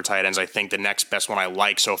elite tier for tight ends. I think the next best one I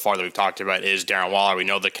like so far that we've talked about is Darren Waller. We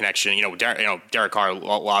know the connection. Derek Carr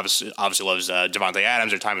obviously loves Devontae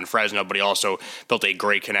Adams. Their time in Fresno, but he also built a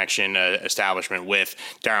great connection establishment with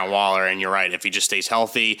Darren Waller. And you're right. If he just stays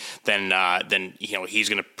healthy, then he's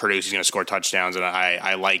going to produce. He's going to score touchdowns, and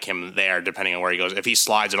I like him there. Depending on where he goes, if he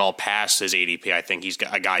slides at all past his ADP, I think he's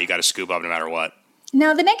a guy you got to scoop up no matter what.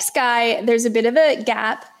 Now, the next guy, there's a bit of a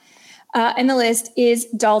gap in the list, is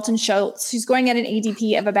Dalton Schultz, who's going at an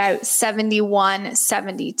ADP of about 71,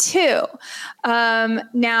 72.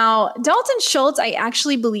 Now, Dalton Schultz, I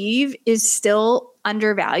actually believe, is still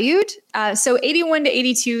undervalued. So 81 to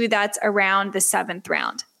 82, that's around the 7th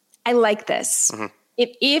round. I like this. Mm-hmm.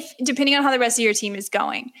 If depending on how the rest of your team is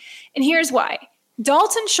going. And here's why.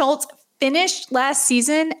 Dalton Schultz finished last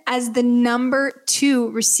season as the number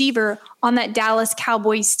 2 receiver on that Dallas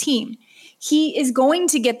Cowboys team. He is going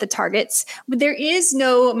to get the targets, but there is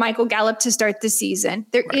no Michael Gallup to start the season.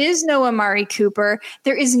 There is no Amari Cooper.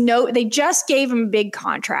 They just gave him a big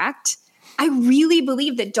contract. I really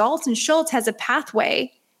believe that Dalton Schultz has a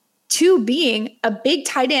pathway to being a big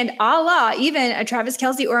tight end, a la even a Travis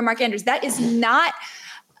Kelce or a Mark Andrews. That is not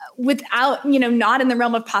not in the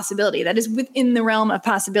realm of possibility. That is within the realm of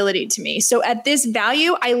possibility to me. So at this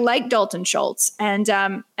value, I like Dalton Schultz, and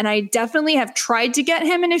I definitely have tried to get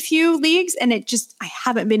him in a few leagues, and I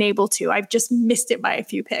haven't been able to. I've just missed it by a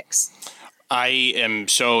few picks. I am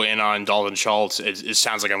so in on Dalton Schultz. It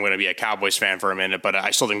sounds like I'm going to be a Cowboys fan for a minute, but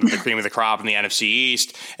I still think the cream of the crop in the NFC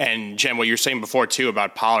East. And Jen, what you're saying before too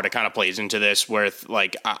about Pollard, it kind of plays into this. Where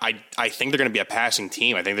I think they're going to be a passing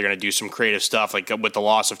team. I think they're going to do some creative stuff, like with the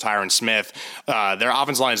loss of Tyron Smith. Their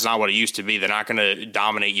offense line is not what it used to be. They're not going to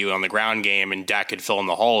dominate you on the ground game, and Dak could fill in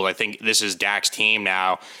the hole. I think this is Dak's team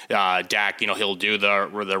now. Dak, he'll do the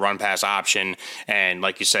run pass option, and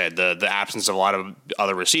like you said, the absence of a lot of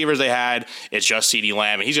other receivers they had. It's just CeeDee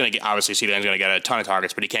Lamb, and he's going to get, obviously CeeDee Lamb's going to get a ton of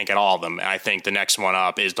targets, but he can't get all of them. And I think the next one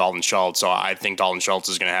up is Dalton Schultz. So I think Dalton Schultz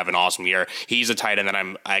is going to have an awesome year. He's a tight end that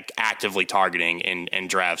I'm actively targeting in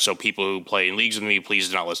drafts. So people who play in leagues with me, please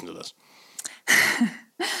do not listen to this.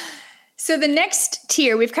 So the next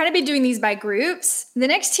tier, we've kind of been doing these by groups. The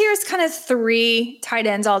next tier is kind of 3 tight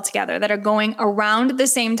ends altogether that are going around the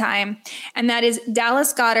same time. And that is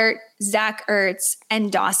Dallas Goedert, Zach Ertz,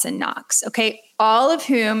 and Dawson Knox. Okay. All of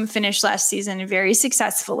whom finished last season very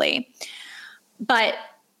successfully. But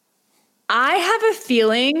I have a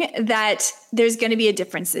feeling that there's going to be a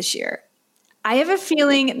difference this year. I have a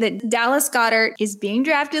feeling that Dallas Goedert is being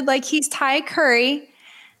drafted like he's Ty Curry.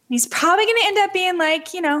 He's probably going to end up being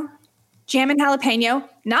like, jam and jalapeno.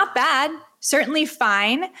 Not bad, certainly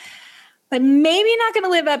fine, but maybe not going to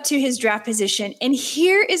live up to his draft position. And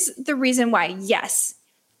here is the reason why. Yes,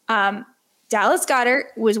 Dallas Goedert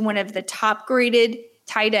was one of the top graded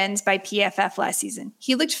tight ends by PFF last season.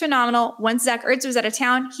 He looked phenomenal. Once Zach Ertz was out of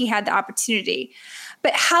town, he had the opportunity.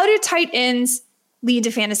 But how do tight ends lead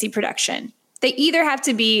to fantasy production? They either have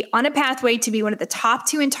to be on a pathway to be one of the top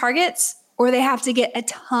 2 in targets, or they have to get a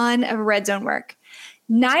ton of red zone work.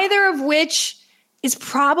 Neither of which is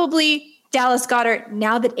probably Dallas Goedert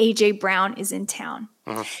now that A.J. Brown is in town.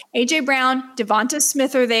 Uh-huh. A.J. Brown, Devonta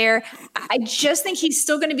Smith are there. I just think he's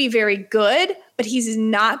still going to be very good, but he's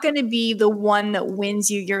not going to be the one that wins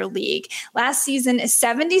you your league. Last season,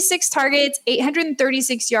 76 targets,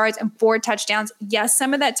 836 yards, and 4 touchdowns. Yes,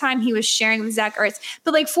 some of that time he was sharing with Zach Ertz,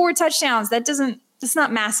 but 4 touchdowns, that's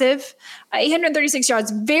not massive. 836 yards,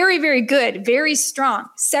 very, very good, very strong.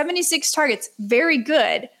 76 targets, very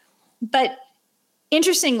good. But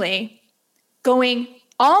interestingly, going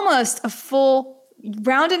almost a full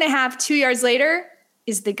round and a half, 2 yards later,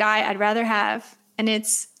 is the guy I'd rather have, and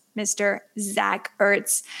it's Mr. Zach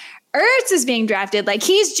Ertz. Ertz is being drafted like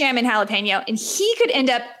he's jamming jalapeno, and he could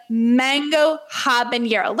end up mango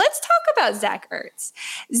habanero. Let's talk about Zach Ertz.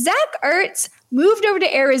 Zach Ertz moved over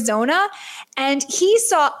to Arizona, and he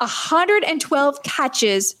saw 112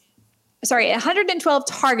 targets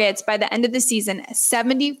by the end of the season,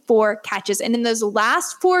 74 catches. And in those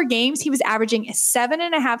last 4 games, he was averaging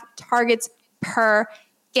 7.5 targets per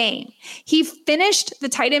game. He finished the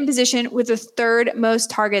tight end position with the 3rd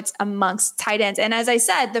most targets amongst tight ends. And as I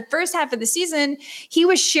said, the first half of the season, he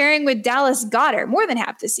was sharing with Dallas Goedert more than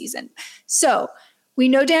half the season. So we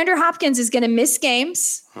know DeAndre Hopkins is going to miss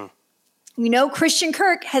games. We know Christian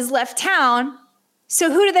Kirk has left town. So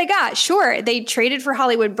who do they got? Sure, they traded for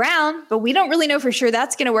Hollywood Brown, but we don't really know for sure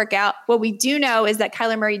that's going to work out. What we do know is that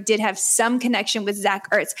Kyler Murray did have some connection with Zach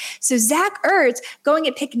Ertz. So Zach Ertz going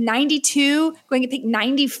at pick 92, going at pick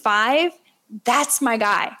 95, that's my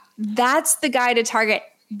guy. That's the guy to target.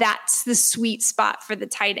 That's the sweet spot for the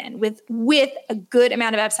tight end with a good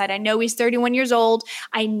amount of upside. I know he's 31 years old.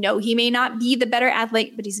 I know he may not be the better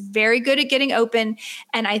athlete, but he's very good at getting open.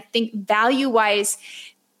 And I think value-wise,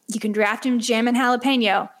 you can draft him jam and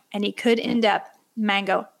jalapeno, and he could end up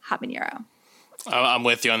mango habanero. I'm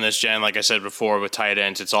with you on this, Jen. Like I said before, with tight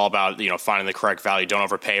ends, it's all about, finding the correct value. Don't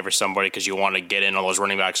overpay for somebody because you want to get in all those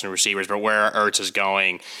running backs and receivers. But where Ertz is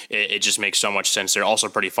going, it just makes so much sense. They're also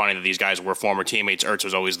pretty funny that these guys were former teammates. Ertz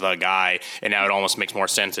was always the guy, and now it almost makes more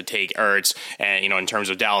sense to take Ertz. And, in terms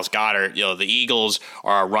of Dallas Goedert, the Eagles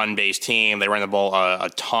are a run-based team. They ran the ball a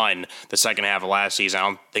ton the second half of last season. I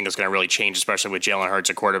don't think it's going to really change, especially with Jalen Hurts,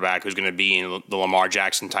 a quarterback who's going to be in the Lamar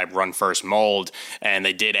Jackson type run-first mold. And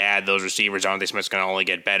they did add those receivers. Jonathan Smith's going to only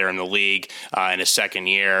get better in the league in his second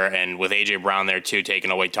year, and with A.J. Brown there too, taking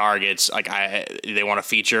away targets, they want to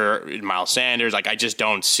feature Miles Sanders. I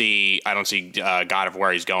don't see God of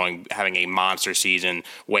where he's going, having a monster season,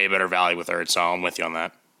 way better value with Ertz. So I'm with you on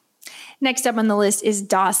that. Next up on the list is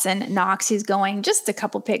Dawson Knox. He's going just a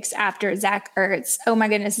couple picks after Zach Ertz. Oh my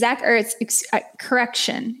goodness, Zach Ertz,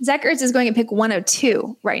 correction. Zach Ertz is going at pick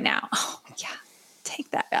 102 right now. Oh yeah,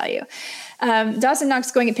 take that value. Dawson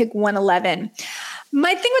Knox going at pick 111.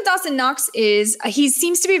 My thing with Dawson Knox is he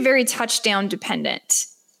seems to be very touchdown dependent.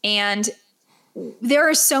 And there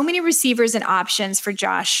are so many receivers and options for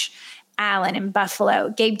Josh Allen in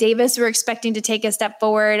Buffalo. Gabe Davis, we're expecting to take a step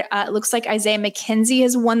forward. It looks like Isaiah McKenzie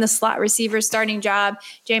has won the slot receiver starting job.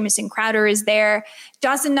 Jamison Crowder is there.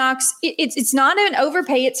 Dawson Knox, it's not an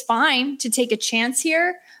overpay. It's fine to take a chance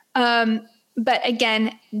here. But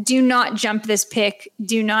again, do not jump this pick.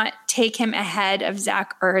 Do not take him ahead of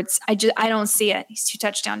Zach Ertz. I don't see it. He's too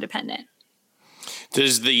touchdown dependent.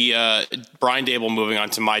 Does the Brian Daboll moving on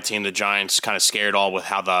to my team, the Giants, kind of scare at all with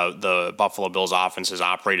how the Buffalo Bills offense has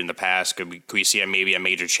operated in the past? Could we see maybe a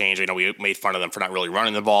major change? I know we made fun of them for not really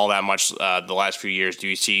running the ball that much the last few years. Do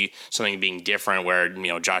you see something being different where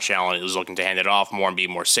Josh Allen is looking to hand it off more and be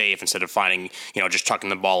more safe instead of finding just chucking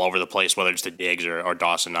the ball over the place, whether it's to Diggs or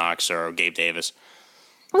Dawson Knox or Gabe Davis?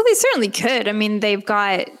 Well, they certainly could. I mean, they've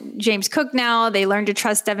got James Cook now. They learned to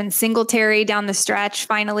trust Devin Singletary down the stretch,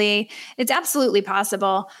 finally. It's absolutely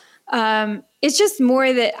possible. It's just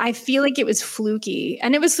more that I feel like it was fluky.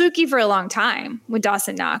 And it was fluky for a long time with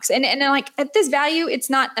Dawson Knox. And at this value, it's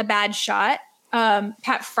not a bad shot.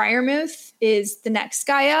 Pat Freiermuth is the next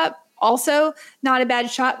guy up. Also not a bad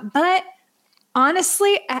shot. But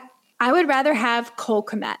honestly, I would rather have Cole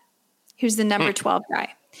Kmet, who's the number 12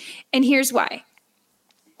 guy. And here's why.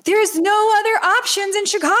 There's no other options in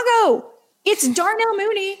Chicago. It's Darnell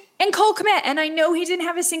Mooney and Cole Kmet. And I know he didn't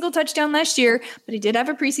have a single touchdown last year, but he did have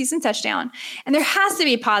a preseason touchdown. And there has to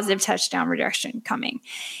be positive touchdown reduction coming.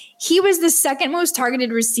 He was the second most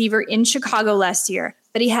targeted receiver in Chicago last year,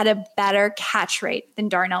 but he had a better catch rate than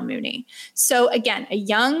Darnell Mooney. So again, a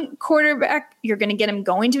young quarterback, you're going to get him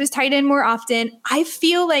going to his tight end more often. I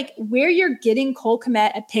feel like where you're getting Cole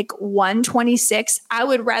Kmet at pick 126, I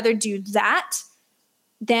would rather do that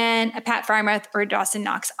than a Pat Freiermuth or a Dawson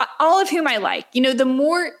Knox, all of whom I like.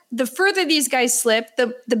 The further these guys slip,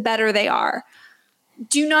 the better they are.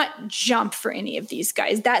 Do not jump for any of these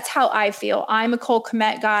guys. That's how I feel. I'm a Cole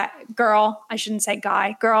Kmet girl. I shouldn't say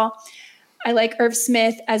girl. I like Irv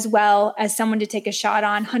Smith as well as someone to take a shot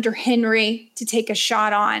on. Hunter Henry to take a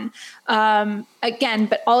shot on. Again,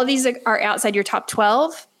 but all of these are outside your top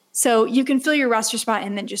 12. So you can fill your roster spot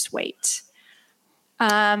and then just wait.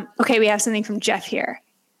 Okay, we have something from Jeff here.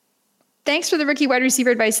 Thanks for the rookie wide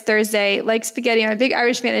receiver advice Thursday. Like spaghetti, I'm a big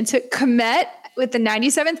Irish fan and took Kmet with the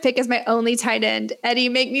 97th pick as my only tight end. Eddie,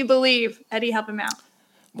 make me believe. Eddie, help him out.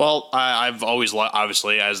 Well, I've always,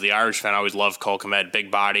 obviously, as the Irish fan, I always loved Cole Kmet, big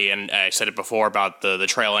body, and I said it before about the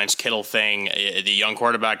Trey Lance Kittle thing, the young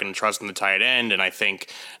quarterback and trusting the tight end, and I think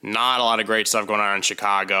not a lot of great stuff going on in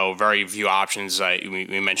Chicago, very few options.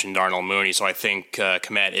 We mentioned Darnell Mooney, so I think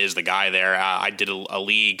Kmet is the guy there. I did a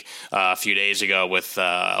league a few days ago with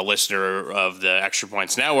a listener of the Extra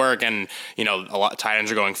Points Network, and, a lot of tight ends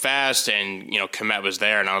are going fast, and, Kmet was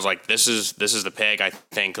there, and I was like, this is the pick. I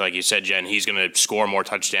think, like you said, Jen, he's going to score more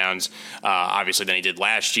touchdowns touchdowns, obviously, than he did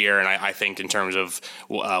last year. And I think in terms of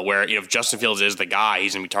where, if Justin Fields is the guy,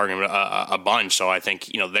 he's going to be targeting a bunch. So I think,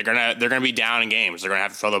 they're gonna be down in games. They're going to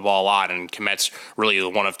have to throw the ball a lot. And Kmet's really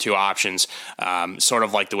one of two options, sort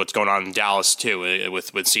of like what's going on in Dallas, too,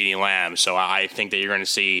 with CeeDee Lamb. So I think that you're going to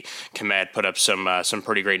see Kmet put up some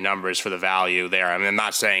pretty great numbers for the value there. I mean, I'm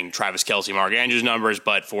not saying Travis Kelce, Mark Andrews numbers,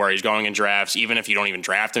 but for where he's going in drafts, even if you don't even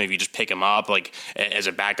draft him, if you just pick him up like as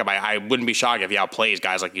a backup, I wouldn't be shocked if he outplays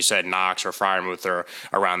guys like you said, Knox or Freiermuth or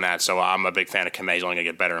around that. So I'm a big fan of Kmet. He's only going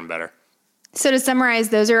to get better and better. So to summarize,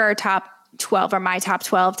 those are our top 12 or my top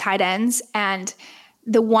 12 tight ends. And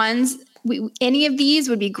the ones, any of these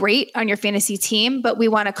would be great on your fantasy team, but we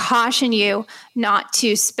want to caution you not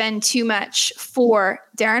to spend too much for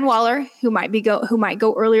Darren Waller, who might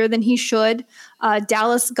go earlier than he should,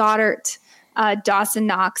 Dallas Goedert, Dawson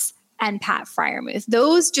Knox, and Pat Freiermuth.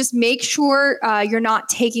 Those, just make sure you're not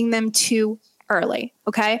taking them too early,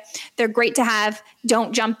 okay? They're great to have.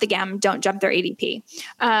 Don't jump the gun. Don't jump their ADP.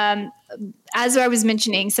 As I was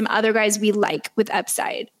mentioning, some other guys we like with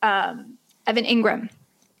upside. Evan Ingram,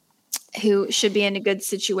 who should be in a good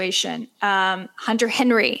situation. Hunter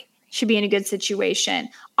Henry should be in a good situation.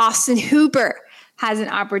 Austin Hooper has an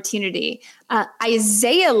opportunity.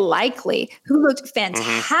 Isaiah Likely, who looked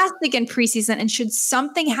fantastic in preseason, and should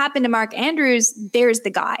something happen to Mark Andrews, there's the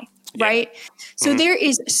guy, right? So there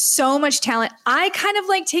is so much talent. I kind of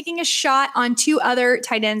like taking a shot on two other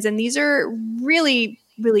tight ends, and these are really,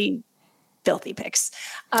 really filthy picks.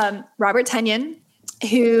 Robert Tonyan,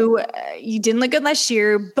 who you didn't look good last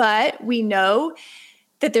year, but we know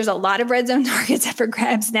that there's a lot of red zone targets up for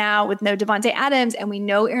grabs now with no Devontae Adams, and we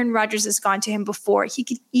know Aaron Rodgers has gone to him before. He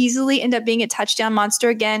could easily end up being a touchdown monster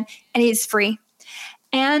again, and he's free.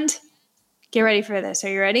 And get ready for this. Are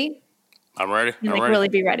you ready? I'm ready. I'm ready. Really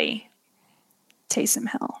be ready. Taysom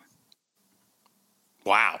Hill.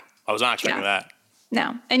 Wow. I was not expecting that.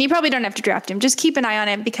 No. And you probably don't have to draft him. Just keep an eye on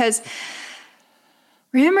him, because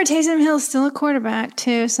remember, Taysom Hill's still a quarterback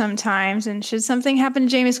too sometimes. And should something happen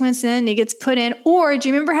to Jameis Winston, he gets put in. Or do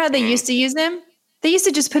you remember how they used to use him? They used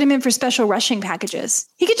to just put him in for special rushing packages.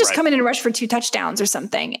 He could just come in and rush for 2 touchdowns or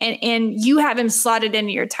something. And you have him slotted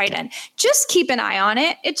into your tight end. Just keep an eye on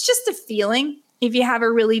it. It's just a feeling. If you have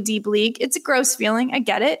a really deep league, it's a gross feeling. I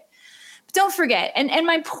get it. But don't forget. And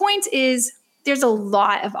my point is, there's a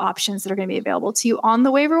lot of options that are going to be available to you on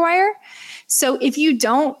the waiver wire. So if you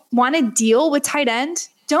don't want to deal with tight end,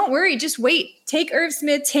 don't worry. Just wait. Take Irv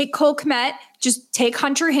Smith, take Cole Kmet, just take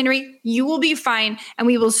Hunter Henry. You will be fine. And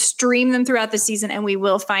we will stream them throughout the season, and we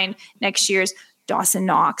will find next year's Dawson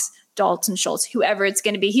Knox, Dalton Schultz, whoever it's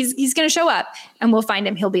going to be. He's going to show up, and we'll find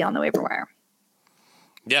him. He'll be on the waiver wire.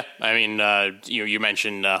 Yeah, I mean, you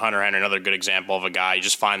mentioned Hunter Henry, another good example of a guy. You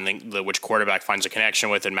just find which quarterback finds a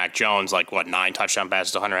connection with, and Mac Jones, 9 touchdown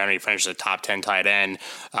passes to Hunter Henry, finishes a top 10 tight end.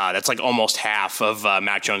 That's like almost half of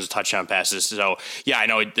Mac Jones' touchdown passes. So, yeah, I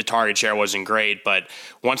know the target share wasn't great, but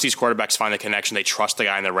once these quarterbacks find the connection, they trust the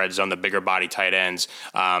guy in the red zone, the bigger body tight ends.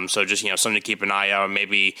 So just, something to keep an eye out,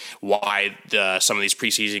 maybe why some of these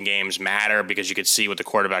preseason games matter, because you could see what the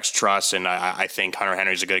quarterbacks trust, and I think Hunter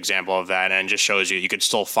Henry is a good example of that, and just shows you could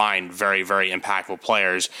still find very, very impactful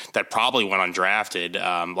players that probably went undrafted,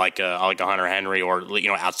 like a Hunter Henry, or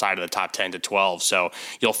outside of the top 10 to 12. So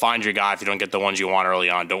you'll find your guy if you don't get the ones you want early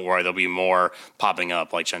on. Don't worry, there'll be more popping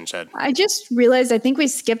up, like Jen said. I just realized I think we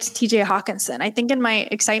skipped TJ Hawkinson. I think in my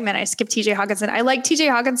excitement I skipped TJ Hawkinson. I like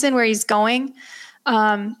TJ Hawkinson where he's going.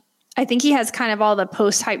 I think he has kind of all the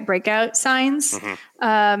post-hype breakout signs,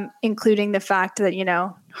 including the fact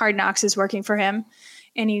that Hard Knocks is working for him.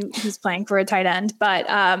 And he's playing for a tight end. But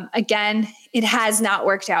again, it has not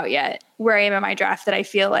worked out yet where I am in my draft that I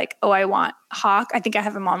feel like, I want Hawk. I think I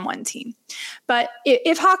have him on one team. But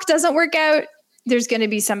if Hawk doesn't work out, there's going to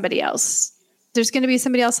be somebody else. There's going to be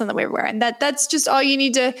somebody else on the waiver wire. And that's just all you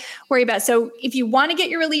need to worry about. So if you want to get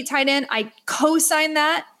your elite tight end, I co-sign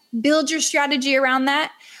that. Build your strategy around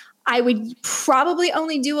that. I would probably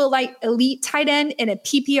only do a elite tight end in a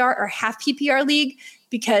PPR or half PPR league,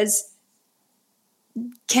 because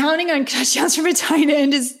counting on touchdowns from a tight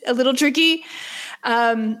end is a little tricky.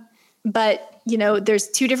 But, there's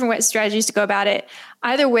 2 different strategies to go about it.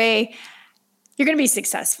 Either way, you're going to be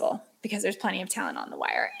successful because there's plenty of talent on the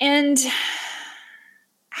wire. And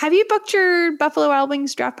have you booked your Buffalo Wild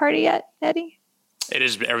Wings draft party yet, Eddie? It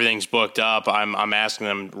is. Everything's booked up. I'm asking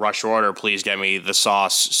them, rush order, please get me the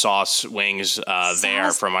sauce wings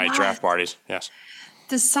there for my draft parties. Yes.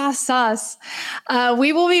 The sauce.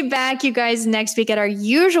 We will be back, you guys, next week at our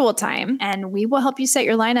usual time, and we will help you set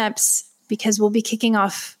your lineups, because we'll be kicking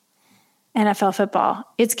off NFL football.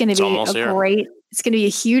 It's going to be a great It's going to be a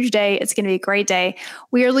huge day. It's going to be a great day.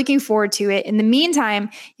 We are looking forward to it. In the meantime,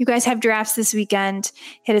 you guys have drafts this weekend.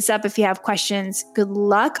 Hit us up if you have questions. Good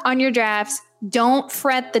luck on your drafts. Don't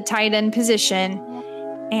fret the tight end position.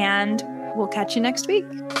 And we'll catch you next week.